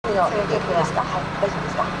次の曲ですか？はい、大丈夫で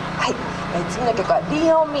すか？はい、次の曲は「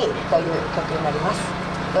Lean on Me」という曲になります。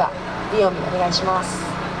では「Lean on Me」お願いしま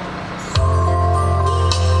す。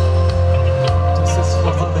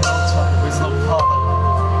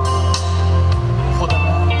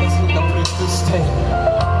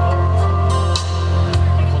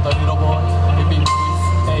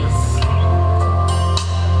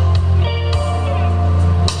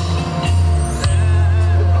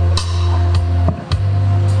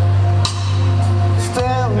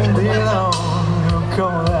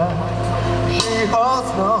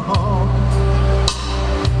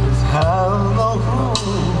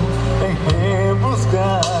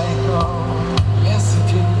Yes.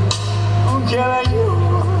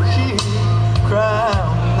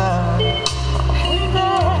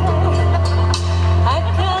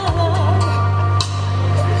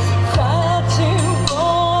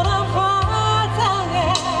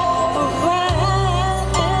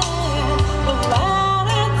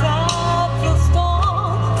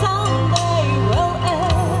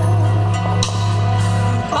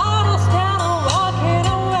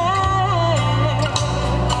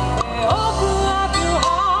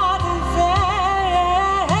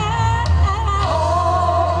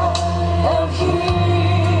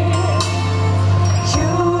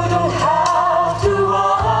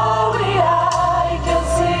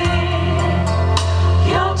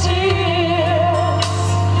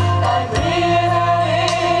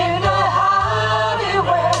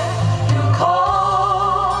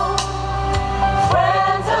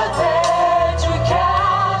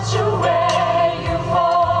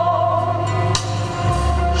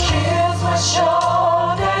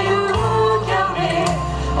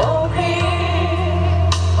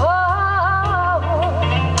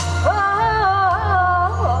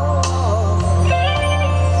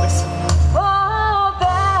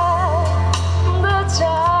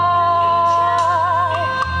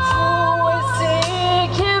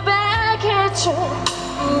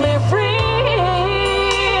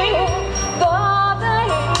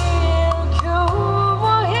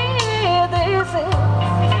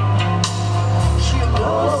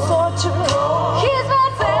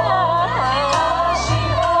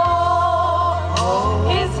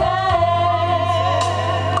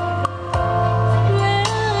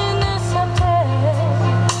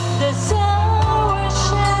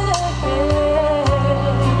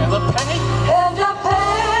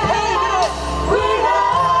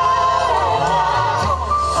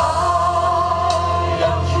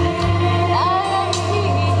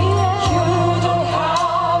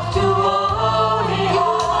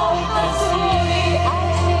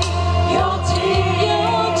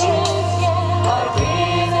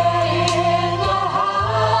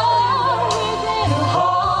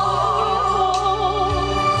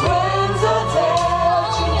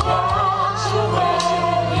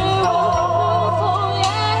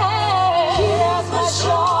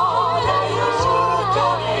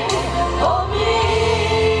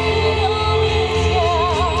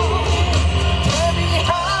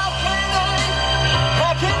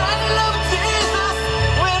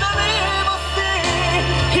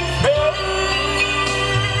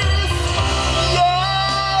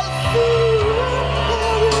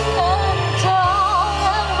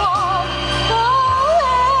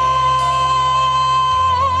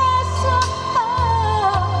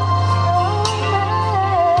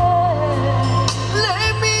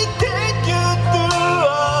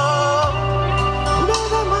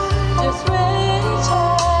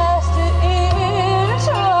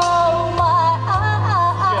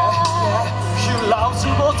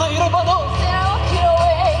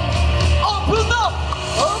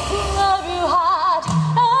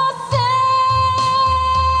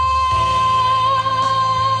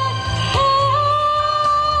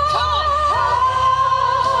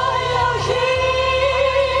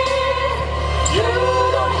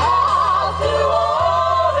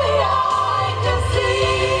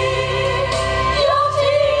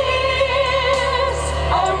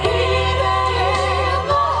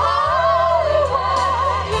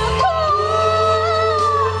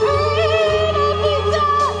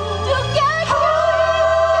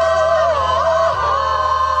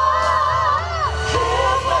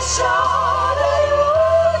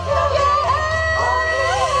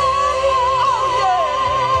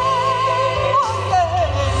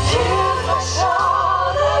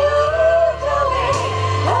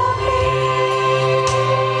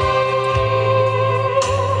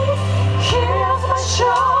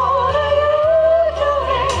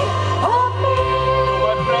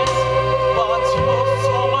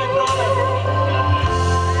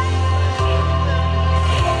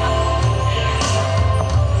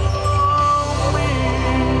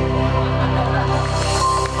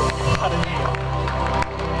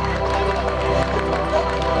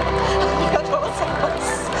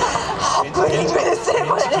 エンディングですね。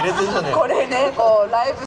これね、これね、こうライブ